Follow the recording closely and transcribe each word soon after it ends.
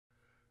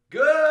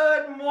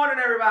Good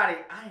morning, everybody.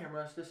 I am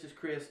Russ. This is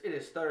Chris. It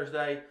is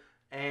Thursday,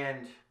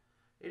 and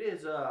it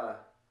is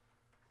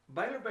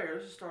Baylor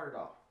Bears. Let's start it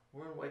off.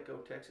 We're in Waco,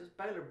 Texas.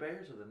 Baylor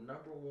Bears are the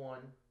 #1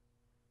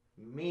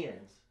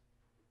 men's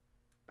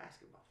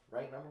basketball,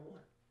 ranked #1.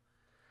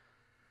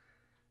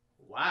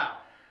 Wow.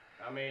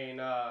 I mean,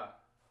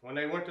 when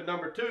they went to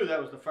 #2, that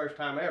was the first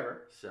time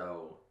ever.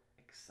 So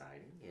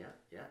exciting. Yeah.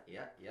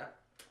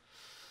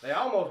 They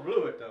almost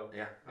blew it, though.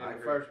 Yeah, in I the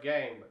agree. first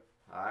game. But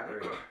I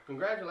agree.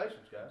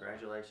 congratulations, guys.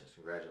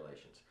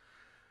 Congratulations.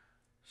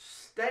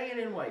 Staying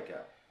in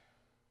Waco,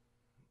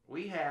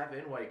 we have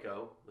in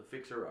Waco the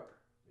Fixer Upper.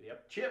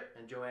 Yep. Chip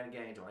and Joanna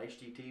Gaines on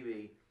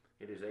HGTV.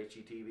 It is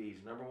HGTV's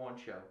 #1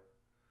 show,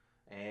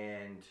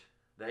 and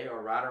they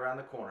are right around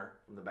the corner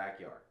from the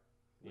backyard.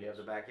 We have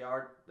the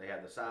backyard. They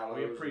have the silos.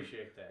 We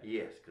appreciate that.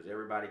 Yes, because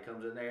everybody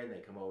comes in there and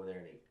they come over there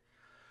and eat.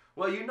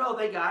 Well, you know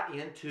they got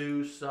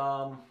into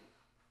some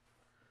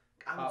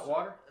Hot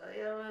water?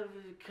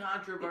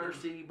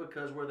 Controversy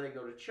because where they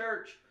go to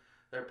church,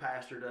 their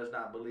pastor does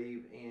not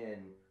believe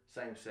in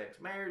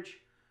same-sex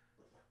marriage.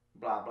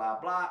 Blah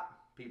blah blah.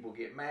 People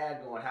get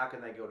mad, going, "How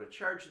can they go to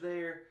church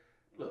there?"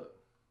 Look,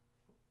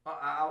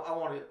 I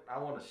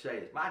want to say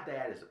this. My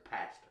dad is a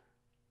pastor.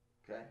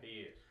 Okay,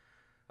 He is.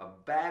 a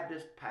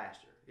Baptist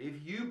pastor.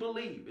 If you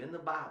believe in the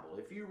Bible,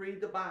 if you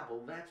read the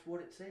Bible, that's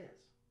what it says.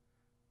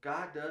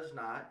 God does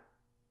not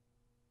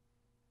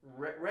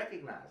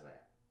recognize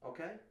that.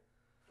 Okay.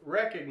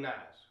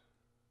 Recognize.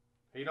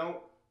 He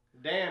don't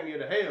damn you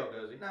to hell,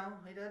 does he? No,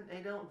 he doesn't.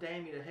 He don't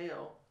damn you to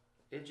hell.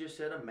 It just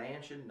said a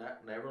man should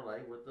never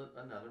lay with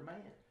another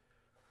man.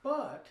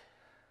 But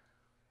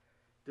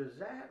does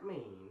that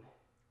mean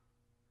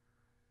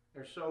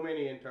there's so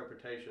many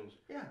interpretations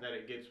that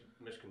it gets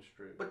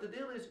misconstrued? But the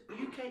deal is,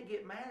 you can't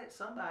get mad at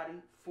somebody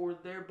for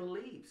their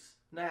beliefs.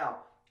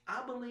 Now,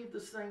 I believe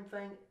the same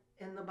thing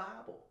in the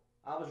Bible.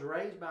 I was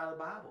raised by the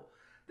Bible.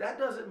 That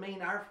doesn't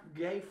mean our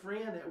gay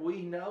friend that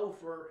we know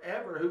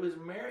forever who is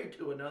married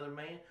to another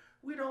man,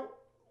 we don't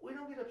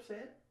get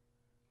upset.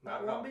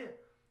 Not one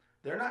bit.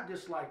 They're not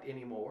disliked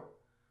anymore.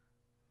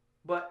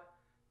 But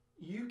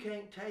you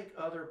can't take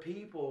other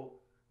people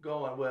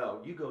going,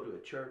 well, you go to a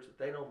church that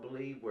they don't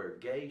believe where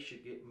gays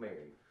should get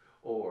married.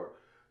 Or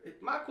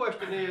my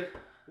question is,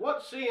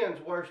 what sin's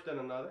worse than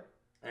another?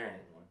 There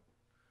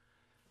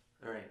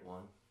ain't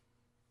one.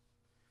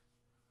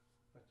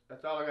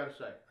 That's all I got to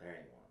say. There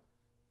ain't one.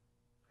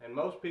 And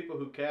most people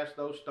who cast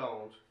those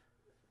stones,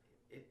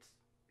 it's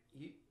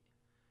you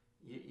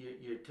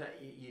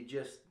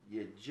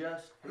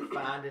just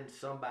finding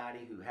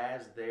somebody who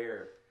has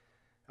their.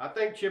 I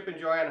think Chip and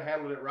Joanna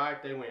handled it right.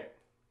 They went,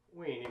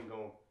 we're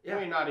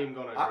not even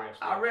going to address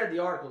that. I read the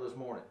article this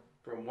morning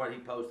from what he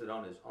posted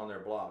on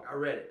their blog. I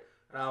read it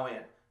and I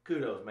went,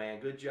 kudos,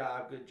 man, good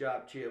job,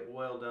 Chip,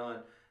 well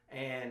done,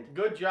 and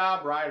good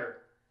job,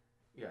 writer.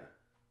 Yeah.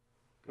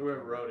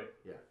 Whoever wrote it.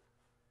 Yeah.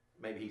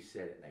 Maybe he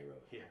said it and they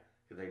wrote it. Yeah.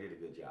 Because they did a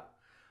good job.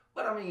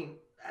 But I mean,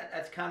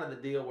 that's kind of the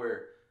deal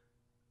where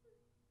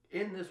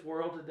in this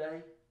world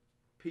today,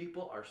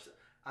 people are.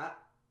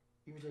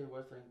 You can tell you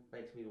what thing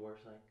makes me the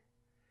worst thing.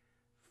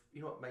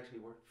 You know what makes me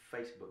worse?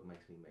 Facebook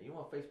makes me mad. You know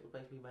what Facebook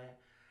makes me mad?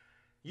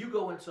 You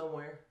go in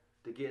somewhere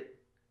to get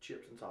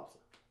chips and salsa,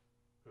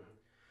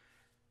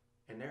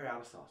 and they're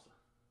out of salsa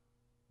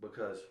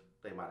because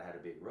they might have had a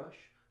big rush.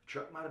 The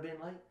truck might have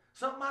been late.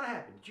 Something might have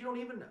happened that you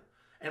don't even know.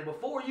 And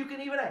before you can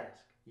even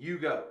ask, you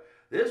go,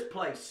 this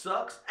place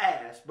sucks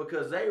ass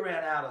because they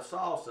ran out of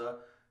salsa,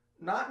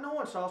 not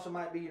knowing salsa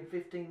might be in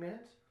 15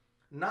 minutes,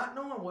 not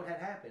knowing what had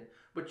happened,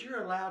 but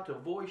you're allowed to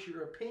voice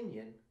your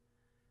opinion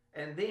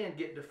and then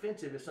get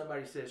defensive if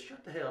somebody says,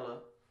 shut the hell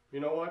up.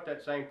 You know what?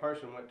 That same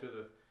person went to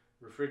the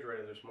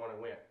refrigerator this morning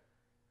and went,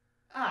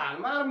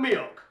 I'm out of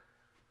milk.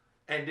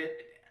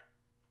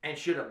 And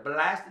should have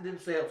blasted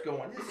themselves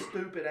going, this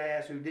stupid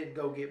ass who didn't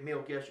go get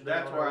milk yesterday.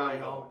 That's where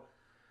I'm home.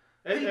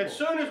 As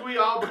soon as we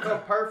all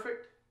become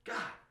perfect, God,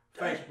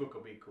 Facebook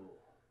will be cool.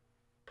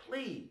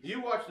 Please.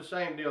 You watched the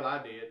same deal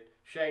I did.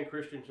 Shane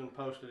Christensen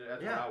posted it.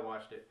 That's when I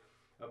watched it.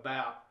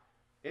 About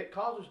it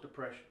causes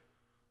depression.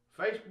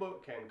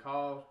 Facebook can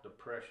cause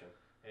depression.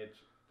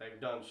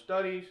 They've done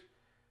studies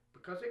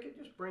because it can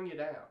just bring you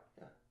down.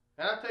 Yeah.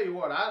 And I tell you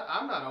what,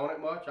 I'm not on it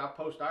much. I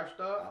post our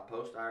stuff. I'll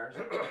post ours.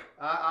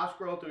 I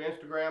scroll through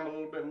Instagram a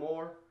little bit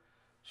more.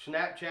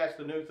 Snapchat's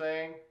the new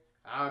thing.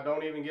 I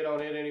don't even get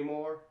on it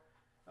anymore.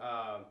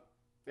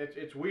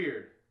 It's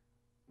weird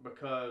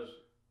because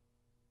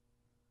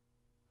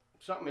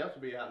something else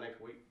will be out next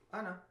week.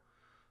 I know.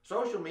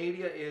 Social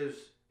media is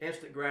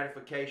instant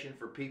gratification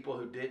for people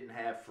who didn't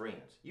have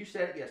friends. You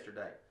said it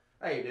yesterday.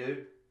 Hey,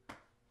 dude,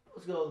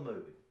 let's go to the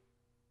movie.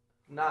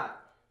 Not.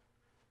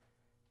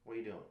 What are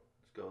you doing?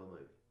 Let's go to the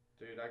movie.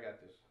 Dude, I got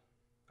this.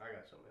 I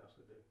got something else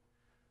to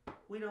do.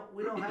 We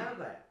don't have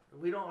that.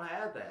 We don't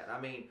have that.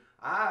 I mean,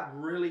 I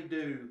really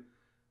do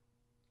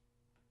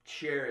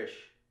cherish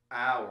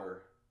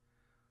our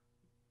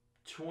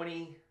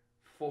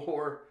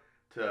 24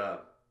 to,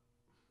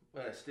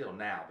 well, still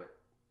now, but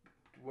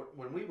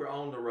when we were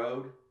on the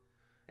road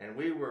and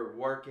we were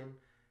working,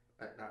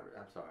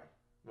 I'm sorry.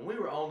 When we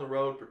were on the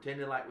road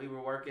pretending like we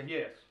were working.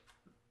 Yes.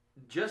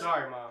 Just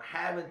sorry, Mom.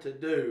 having to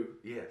do.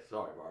 Yes,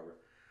 sorry, Barbara.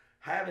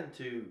 Having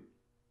to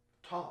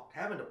talk,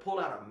 having to pull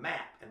out a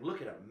map and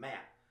look at a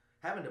map,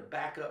 having to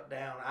back up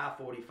down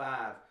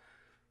I-45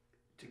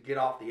 to get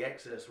off the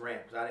excess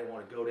ramp because I didn't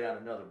want to go down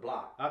another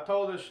block. I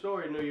told this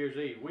story New Year's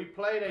Eve. We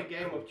played a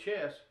game of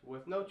chess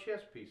with no chess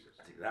pieces.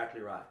 That's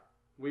exactly right.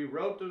 We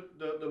wrote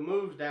the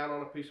moves down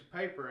on a piece of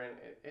paper, and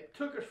it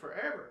took us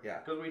forever. Yeah.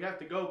 Because we'd have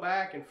to go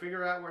back and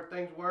figure out where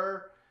things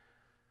were.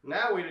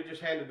 Now we'd have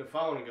just handed the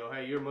phone and go,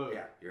 hey, your move.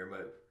 Yeah, your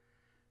move.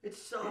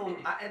 It's so,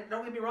 and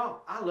don't get me wrong,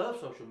 I love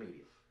social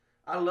media.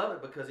 I love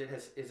it because it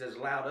has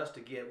allowed us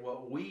to get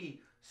what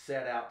we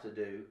set out to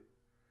do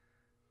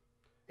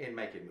in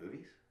making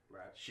movies.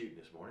 Right. Shooting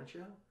this morning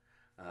show.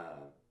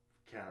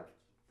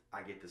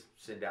 I get to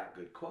send out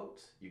good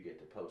quotes. You get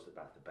to post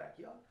about the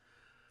backyard.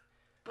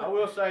 I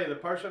will say the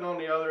person on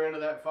the other end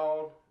of that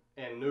phone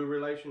and new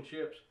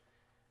relationships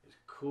is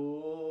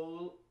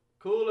cool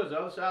as the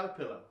other side of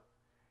the pillow.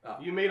 Oh.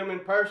 You meet them in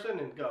person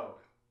and go.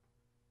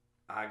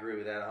 I agree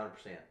with that 100%.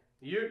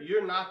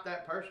 You're not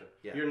that person.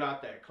 Yeah. You're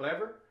not that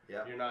clever.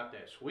 Yeah. You're not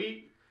that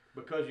sweet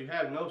because you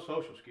have no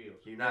social skills.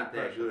 You're not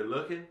that good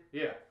looking.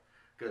 Yeah.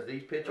 Because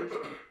these pictures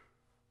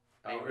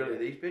ain't really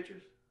these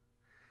pictures.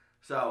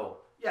 So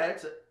yeah,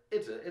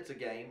 it's a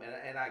game,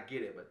 and I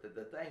get it. But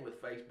the thing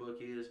with Facebook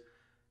is,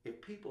 if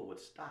people would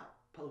stop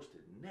posting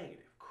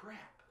negative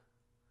crap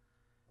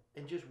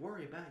and just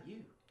worry about you.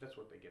 That's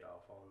what they get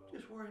off on, though.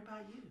 Just worry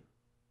about you.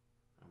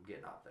 I'm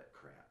getting off that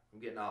crap. I'm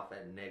getting off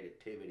that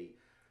negativity.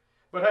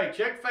 But hey,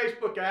 check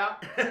Facebook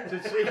out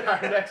to see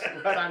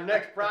what our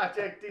next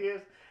project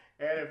is,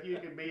 and if you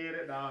can be in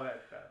it and all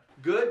that stuff.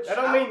 Good. That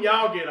don't mean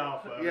y'all get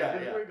off of it. Yeah.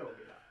 We're gonna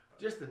get off.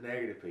 Just the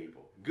negative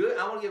people. Good.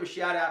 I want to give a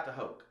shout out to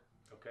Hoke.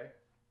 Okay.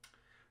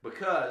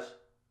 Because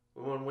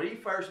when we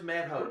first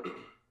met Hoke,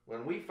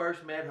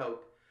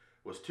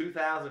 was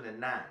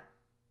 2009,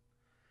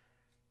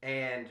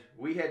 and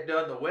we had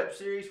done the web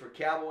series for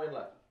Cowboy and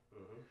Lucky,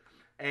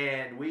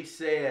 and we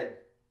said,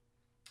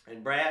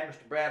 and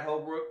Mr. Brad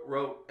Holbrook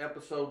wrote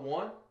episode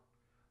 1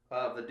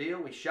 of the deal.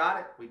 We shot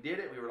it, we did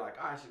it. We were like,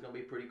 all right, this is gonna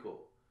be pretty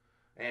cool.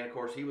 And of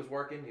course, he was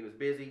working, he was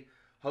busy.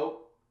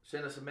 Hope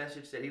sent us a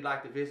message, said he'd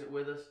like to visit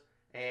with us,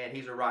 and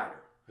he's a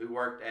writer who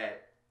worked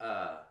at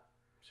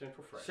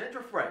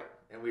Central Freight.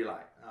 And we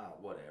like, oh,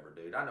 whatever,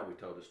 dude. I know we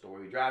told the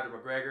story. We drive to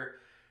McGregor,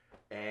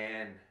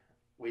 and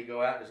we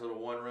go out in this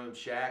little one-room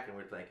shack, and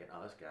we're thinking,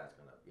 oh, this guy's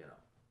going to,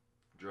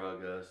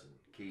 drug us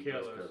and kill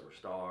us because we're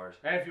stars.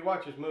 And if you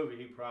watch his movie,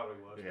 he probably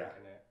was thinking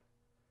that.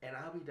 And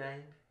I'll be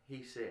danged.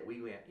 He said,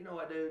 we went, you know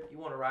what, dude? You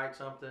want to write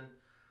something?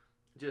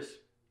 Just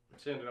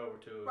send it over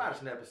to us. Write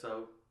us an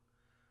episode.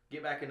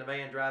 Get back in the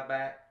van, drive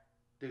back.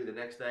 Dude, the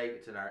next day,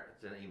 it's an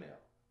email.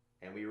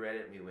 And we read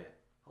it, and we went,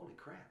 holy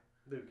crap.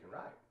 Dude can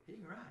write. He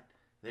can write.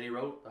 Then he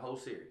wrote the whole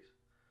series.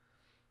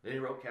 Then he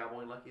wrote Cowboy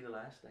and Lucky, The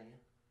Last Stand.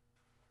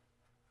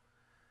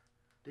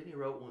 Then he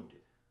wrote Wounded.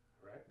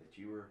 Right. That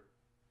you were.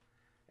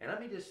 And let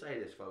me just say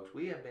this, folks.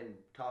 We have been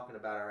talking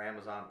about our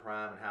Amazon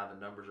Prime and how the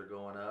numbers are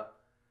going up.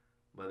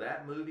 But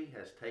that movie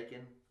has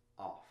taken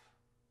off.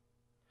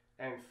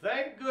 And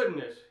thank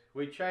goodness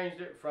we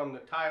changed it from the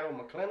title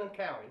McLennan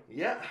County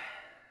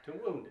to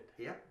Wounded.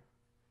 Yep.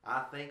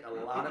 I think a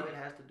lot of it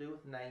has to do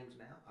with names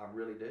now. I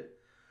really do.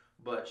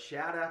 But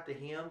shout out to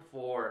him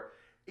for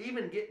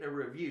even getting a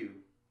review.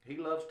 He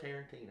loves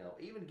Tarantino.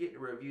 Even getting a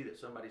review that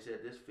somebody said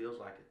this feels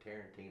like a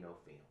Tarantino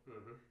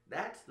film.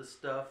 That's the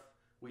stuff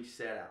we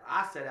set out.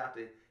 I set out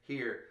to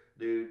hear,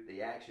 dude,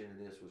 the action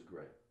in this was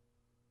great.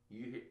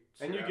 You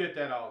get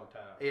that all the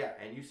time. Yeah,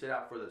 and you set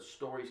out for the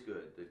story's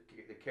good,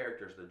 the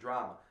characters, the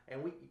drama.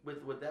 And we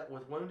with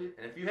Wounded,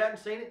 and if you haven't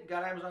seen it,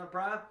 got Amazon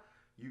Prime,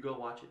 you go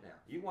watch it now.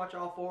 You can watch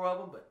all 4 of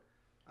them, but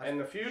and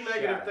the few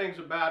negative things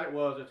about it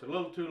was it's a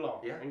little too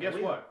long. Yeah, and guess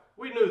what?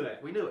 We knew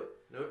that. We knew it.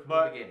 Knew it from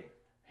the beginning.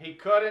 He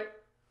cut it.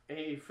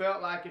 He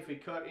felt like if he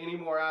cut any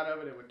more out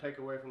of it, it would take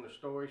away from the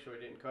story, so he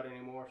didn't cut any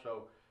more.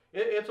 So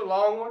it's a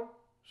long one.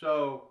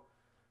 So,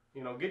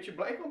 get your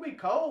blanket. It's going to be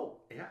cold.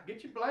 Yeah.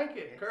 Get your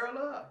blanket. Curl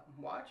up.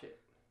 Watch it.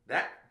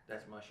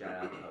 That's my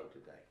shout out to Hope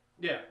today.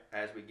 Yeah.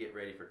 As we get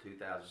ready for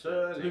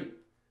 2017.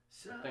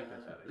 Salute. I think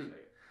that's how they say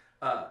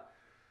it.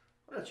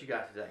 What else you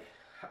got today?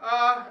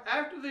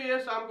 After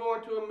this, I'm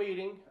going to a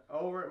meeting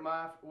over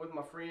with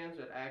my friends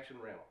at Action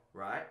Rental.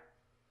 Right.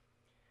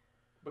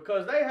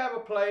 Because they have a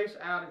place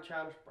out in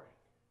China Springs.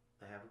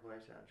 They have a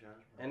place out in China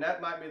Springs. And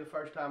that might be the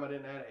first time I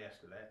didn't add an S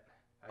to that.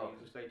 I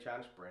usually say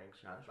China Springs.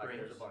 Like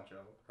there's a bunch of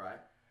them. Right.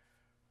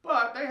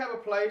 But they have a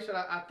place, and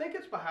I think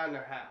it's behind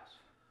their house.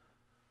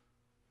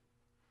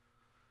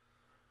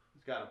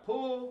 It's got a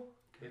pool.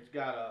 It's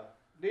got a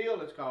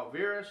deal. It's called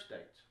Vera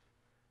Estates.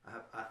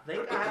 I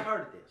think I have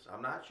heard of this.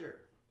 I'm not sure.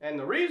 And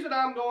the reason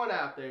I'm going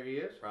out there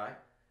is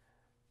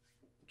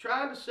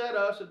trying to set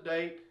us a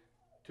date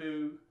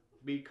to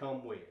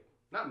become wed.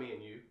 Not me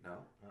and you. No,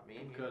 not me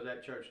and you. Because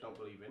that church don't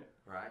believe in it.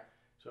 Right.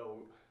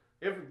 So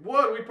if it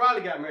would, we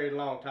probably got married a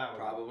long time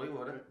ago. Probably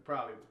would have.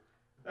 Probably.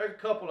 There's a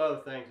couple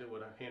other things that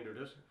would have hindered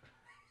us.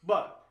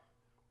 But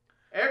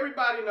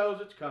Everybody knows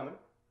it's coming.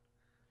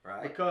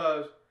 Right.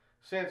 Because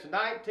since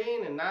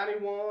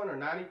 1991 or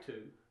 92,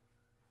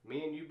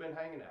 me and you've been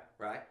hanging out.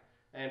 Right.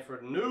 And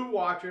for new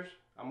watchers,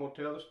 I'm going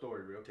to tell the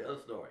story real quick. Tell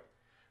the story.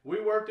 We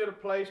worked at a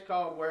place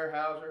called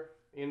Warehouser.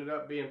 Ended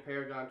up being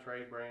Paragon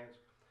Trade Brands.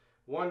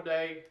 One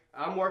day,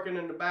 I'm working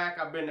in the back.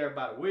 I've been there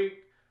about a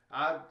week.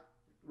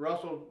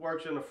 Russell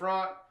works in the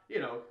front. You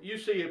know, you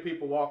see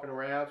people walking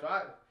around. So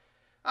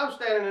I'm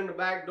standing in the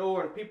back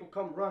door, and people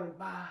come running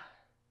by.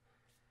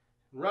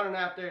 Running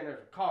out there, and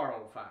there's a car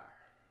on fire.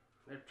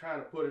 They're trying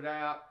to put it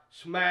out,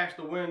 smash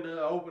the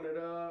window, open it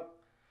up,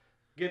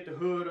 get the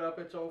hood up.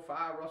 It's on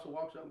fire. Russell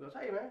walks up and goes,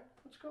 "Hey, man,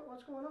 what's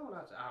going on?"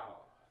 I said, "Oh,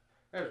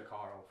 there's a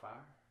car on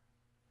fire."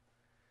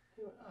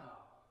 He went,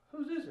 "Oh,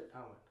 whose is it?" I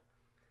went,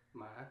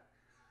 "Mine."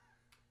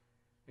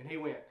 And he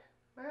went,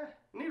 "Man,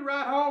 need a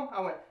ride home?"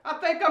 I went, "I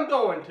think I'm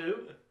going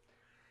to."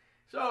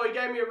 So he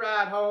gave me a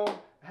ride home.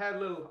 Had a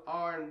little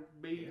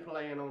R&B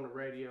playing on the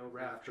radio.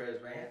 Ralph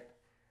Trez Band.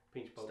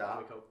 Pinch Poke.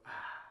 Stop.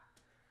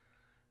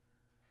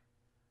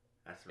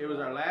 It was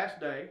our last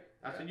day.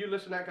 I said, "You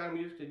listen to that kind of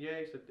music?" He said, "Yeah."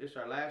 He said, "It's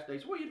our last day."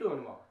 So what are you doing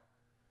tomorrow?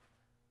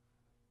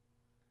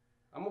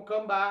 "I'm going to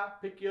come by,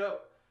 pick you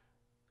up.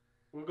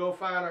 We'll go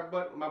find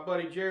my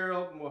buddy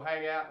Gerald, and we'll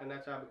hang out." And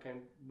that's how I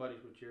became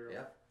buddies with Gerald.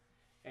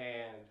 Yeah.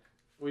 And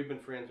we've been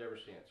friends ever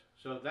since.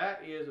 So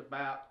that is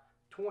about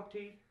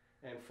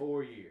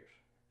 24 years.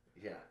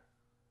 Yeah.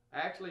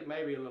 Actually,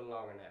 maybe a little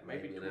longer than that.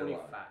 Maybe 25.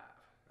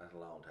 That's a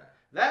long time.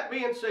 That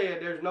being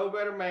said, there's no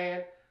better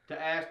man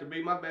to ask to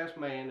be my best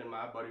man than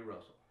my buddy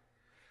Russell.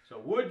 So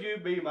would you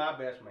be my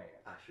best man?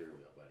 I sure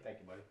will, buddy. Thank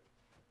you,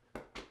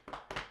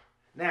 buddy.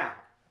 Now,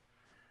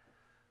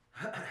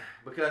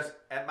 because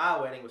at my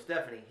wedding with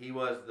Stephanie, he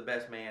was the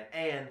best man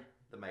and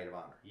the maid of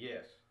honor.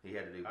 Yes. He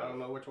had to do both. I don't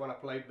know which one I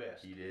played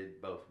best. You did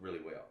both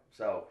really well.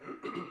 So,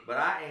 but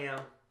I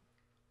am,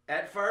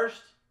 at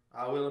first,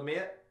 I will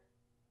admit,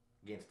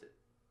 against it.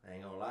 I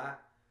ain't gonna lie.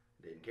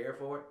 Didn't care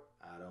for it.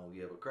 I don't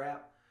give a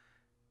crap.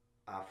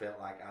 I felt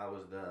like I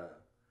was the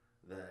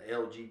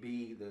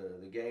LGB,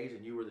 the gays,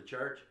 and you were the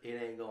church.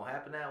 It ain't gonna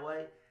happen that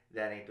way.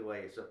 That ain't the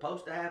way it's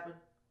supposed to happen.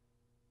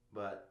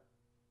 But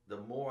the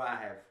more I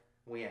have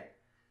went,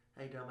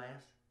 "Hey,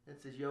 dumbass,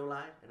 this is your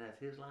life and that's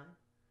his life,"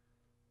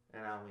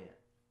 and I went,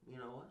 "You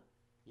know what?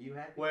 You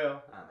happy?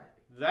 Well, I'm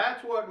happy."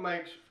 That's what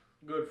makes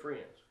good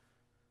friends.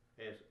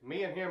 Is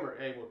me and him are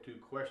able to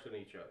question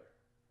each other,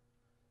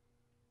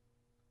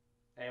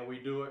 and we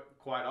do it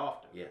quite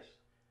often. Yes.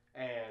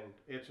 And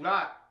it's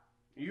not,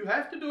 you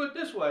have to do it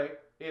this way.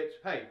 It's,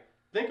 "Hey,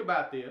 think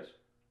about this,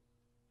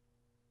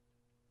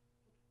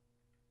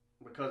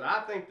 because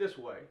I think this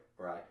way."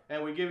 Right.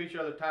 And we give each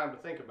other time to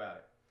think about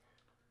it.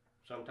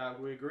 Sometimes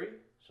we agree,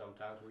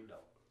 sometimes we don't.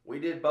 We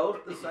did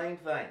both the same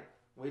thing.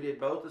 We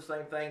did both the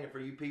same thing. And for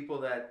you people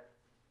that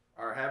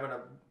are having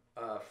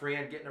a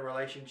friend get in a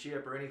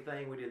relationship or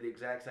anything, we did the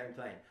exact same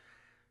thing.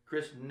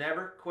 Chris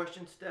never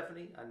questioned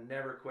Stephanie. I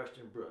never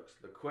questioned Brooks.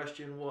 The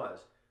question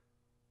was,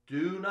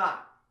 do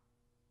not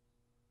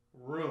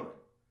ruin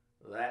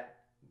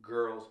that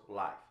girl's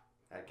life.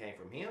 That came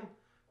from him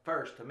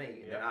first to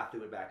me, and then I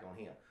threw it back on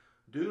him.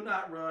 Do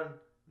not ruin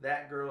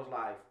that girl's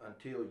life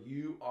until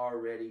you are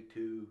ready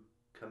to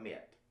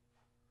commit.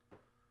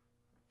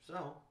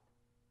 So,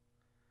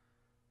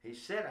 he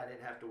said I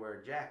didn't have to wear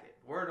a jacket.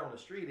 Word on the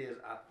street is,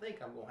 I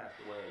think I'm going to have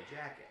to wear a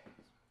jacket.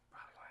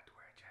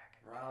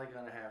 Probably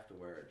going to have to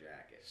wear a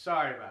jacket.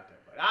 Sorry about that,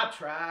 but I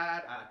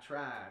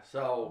tried.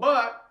 So,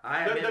 but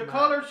the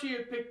color she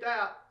had picked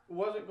out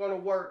wasn't going to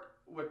work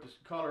with the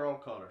color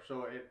on color.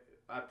 So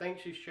I think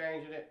she's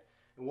changing it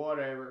and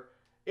whatever.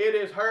 It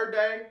is her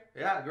day.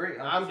 Yeah, I agree.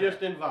 100%. I'm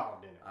just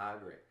involved in it. I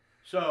agree.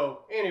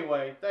 So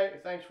anyway,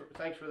 thanks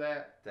for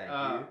that. Thank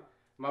you.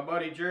 My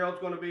buddy Gerald's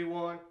going to be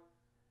one.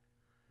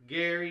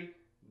 Gary.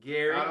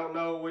 I don't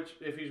know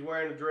if he's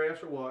wearing a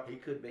dress or what. He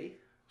could be.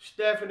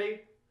 Stephanie.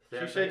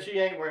 She said she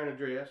ain't wearing a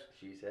dress.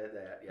 She said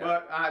that, yeah.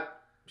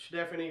 But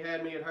Stephanie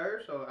had me at her,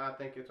 so I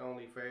think it's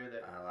only fair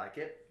that... I like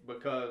it.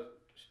 Because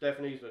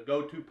Stephanie's the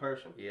go-to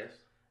person. Yes.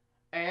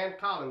 And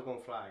Colin's going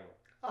to fly in.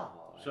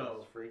 Oh,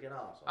 that's freaking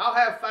awesome. I'll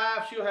have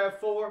 5, she'll have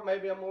 4,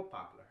 maybe I'm more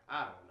popular.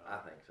 I don't know. I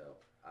think so.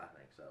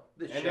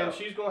 Then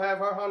she's going to have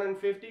her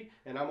 150,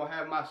 and I'm going to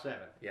have my 7.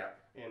 Yeah.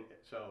 And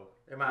so...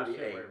 There might be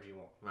 8. Wherever you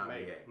want.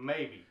 Maybe.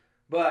 Maybe.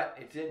 But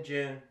it's in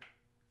June.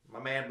 My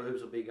man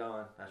boobs will be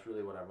gone. That's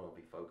really what I'm going to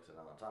be focusing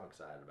on. So I'm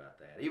excited about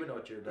that. Even though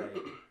it's your day,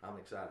 I'm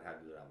excited how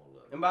good I'm going to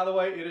look. And by the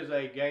way, it is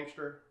a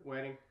gangster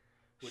wedding,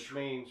 which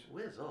means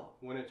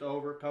when it's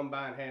over, come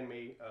by and hand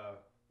me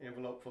an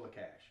envelope full of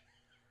cash.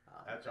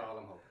 That's all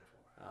I'm hoping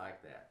for. I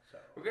like that. So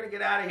we're going to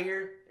get out of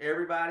here.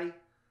 Everybody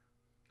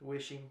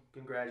wishing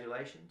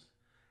congratulations.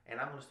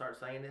 And I'm going to start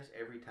saying this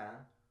every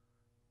time.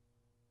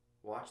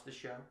 Watch the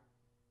show.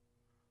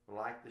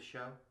 Like the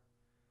show.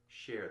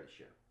 Share the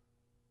show.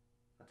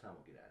 That's how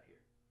we'll get out of here.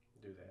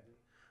 Do that.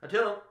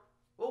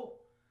 Until,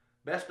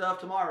 best of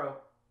tomorrow.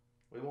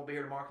 We won't be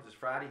here tomorrow because it's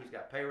Friday. He's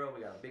got payroll.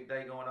 We got a big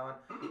day going on.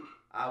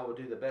 I will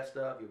do the best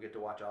of. You'll get to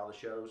watch all the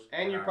shows.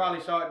 And you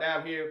probably saw it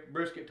down here.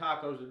 Brisket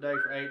tacos today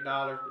for $8.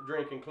 The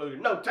drink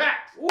included. No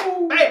tax.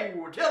 Woo! Bam!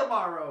 Till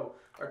tomorrow.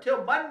 Or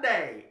till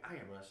Monday. I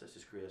am Russ. This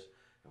is Chris.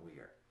 And we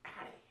are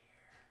out of here.